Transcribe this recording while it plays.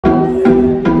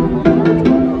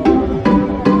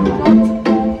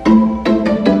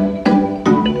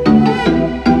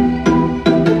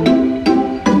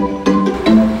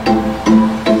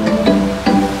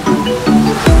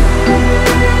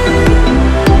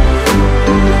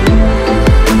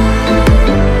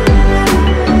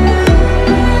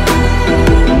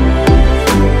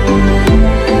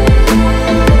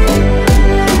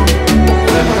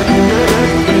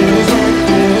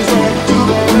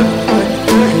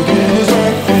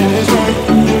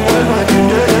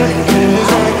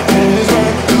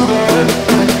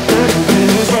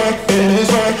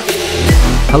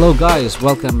guys,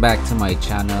 welcome back to my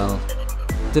channel.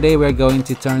 Today we're going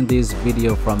to turn this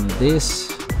video from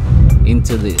this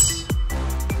into this.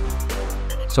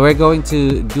 So we're going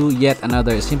to do yet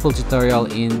another simple tutorial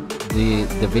in the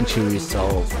Davinci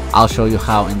Resolve. I'll show you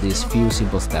how in these few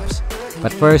simple steps.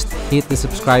 But first, hit the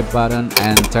subscribe button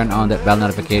and turn on that bell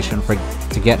notification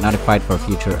to get notified for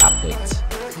future updates.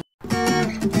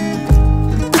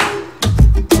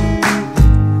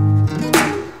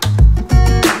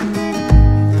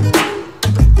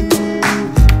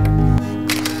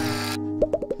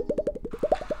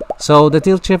 So the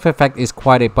tilt shift effect is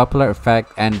quite a popular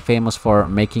effect and famous for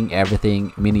making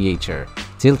everything miniature.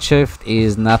 Tilt shift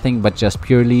is nothing but just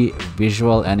purely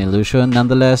visual and illusion.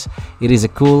 Nonetheless, it is a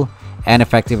cool and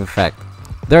effective effect.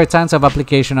 There are tons of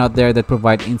applications out there that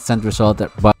provide instant result,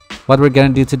 but what we're gonna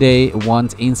do today,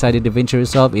 once inside the Davinci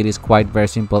Resolve, it is quite very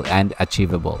simple and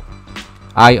achievable.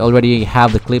 I already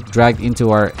have the clip dragged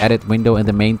into our edit window in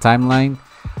the main timeline.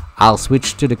 I'll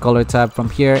switch to the color tab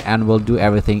from here and we'll do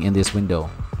everything in this window.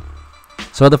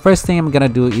 So the first thing I'm gonna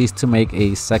do is to make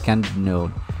a second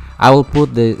node. I will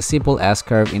put the simple S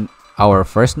curve in our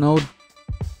first node.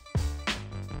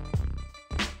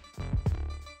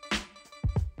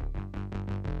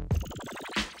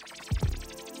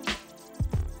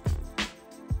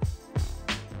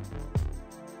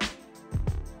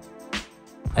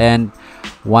 And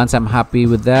once I'm happy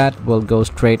with that, we'll go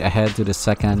straight ahead to the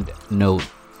second node.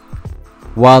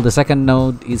 While the second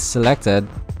node is selected,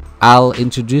 I'll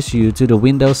introduce you to the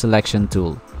window selection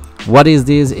tool. What is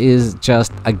this is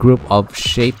just a group of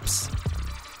shapes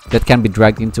that can be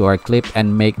dragged into our clip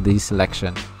and make the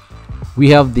selection. We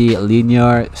have the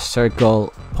linear,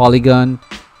 circle, polygon,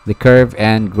 the curve,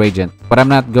 and gradient. But I'm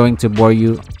not going to bore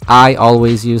you. I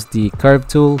always use the curve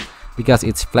tool because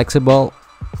it's flexible.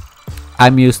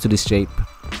 I'm used to this shape.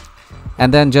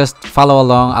 And then just follow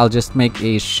along. I'll just make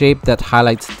a shape that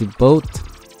highlights the boat.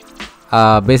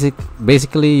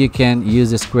 Basically you can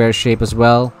use a square shape as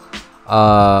well,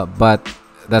 but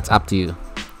that's up to you.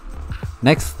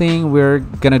 Next thing we're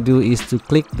gonna do is to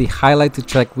click the highlight to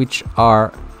check which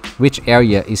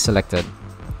area is selected.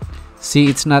 See,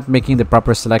 it's not making the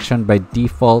proper selection by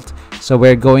default, so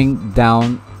we're going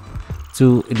down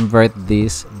to invert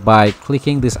this by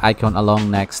clicking this icon along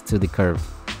next to the curve.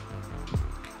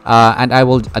 And I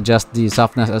will adjust the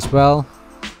softness as well.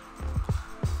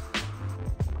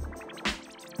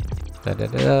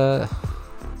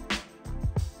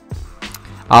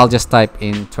 I'll just type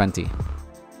in 20.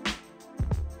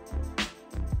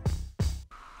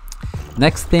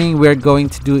 Next thing we're going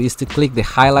to do is to click the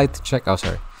highlight to check.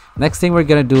 Next thing we're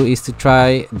gonna do is to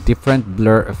try different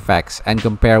blur effects and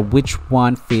compare which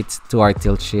one fits to our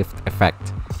tilt shift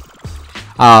effect.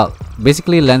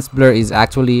 Basically, lens blur is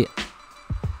actually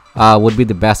would be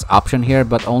the best option here,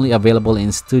 but only available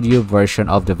in studio version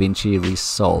of Davinci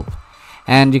Resolve.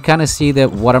 And you kind of see the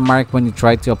watermark when you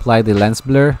try to apply the lens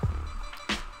blur.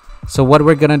 So what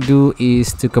we're gonna do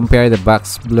is to compare the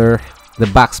box blur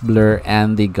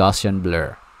and the Gaussian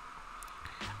blur.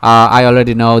 I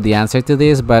already know the answer to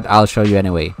this, but I'll show you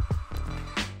anyway.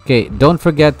 Okay, don't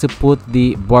forget to put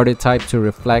the border type to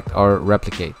reflect or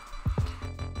replicate.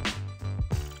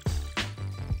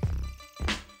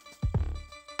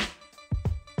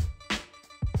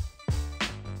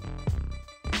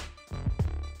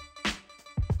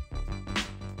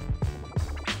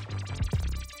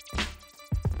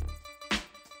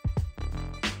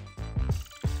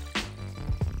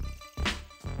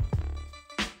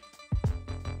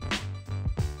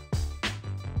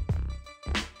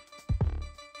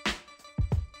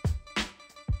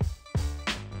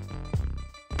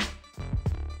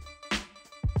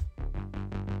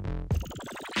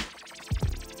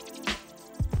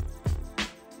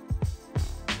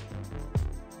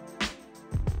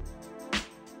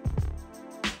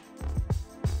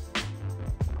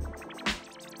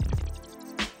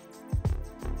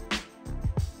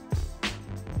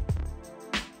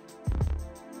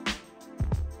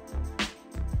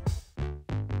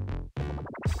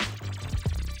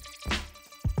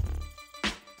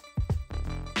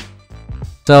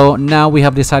 So now we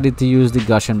have decided to use the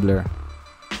Gaussian blur.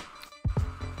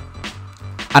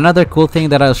 Another cool thing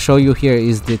that I'll show you here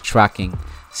is the tracking.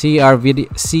 See our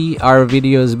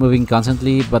video is moving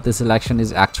constantly, but the selection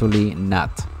is actually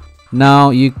not.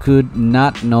 Now you could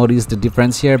not notice the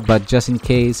difference here, but just in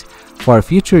case for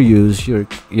future use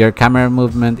your camera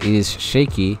movement is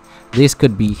shaky, this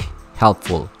could be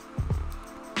helpful.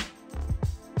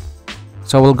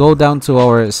 So we'll go down to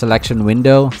our selection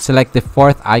window, select the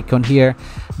fourth icon here,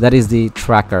 that is the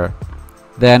tracker.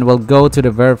 Then we'll go to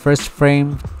the very first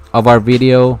frame of our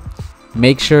video,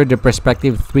 make sure the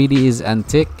perspective 3D is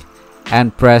unticked,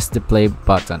 and press the play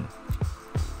button.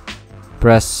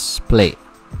 Press play.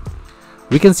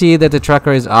 We can see that the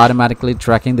tracker is automatically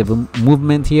tracking the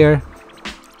movement here,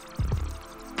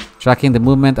 tracking the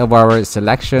movement of our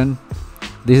selection.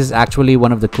 This is actually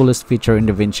one of the coolest features in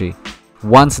Davinci.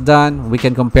 Once done, we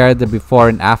can compare the before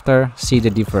and after, see the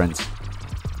difference.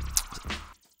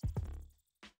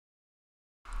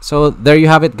 So there you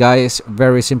have it, guys.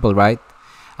 Very simple, right?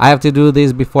 I have to do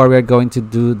this before we're going to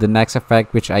do the next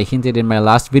effect, which I hinted in my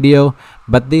last video,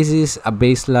 but this is a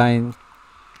baseline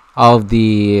of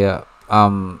the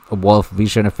wolf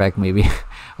vision effect, maybe,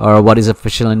 or what is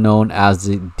officially known as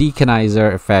the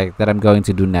decanizer effect that I'm going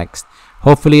to do next.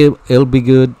 Hopefully it'll be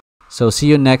good. So see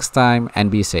you next time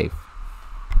and be safe.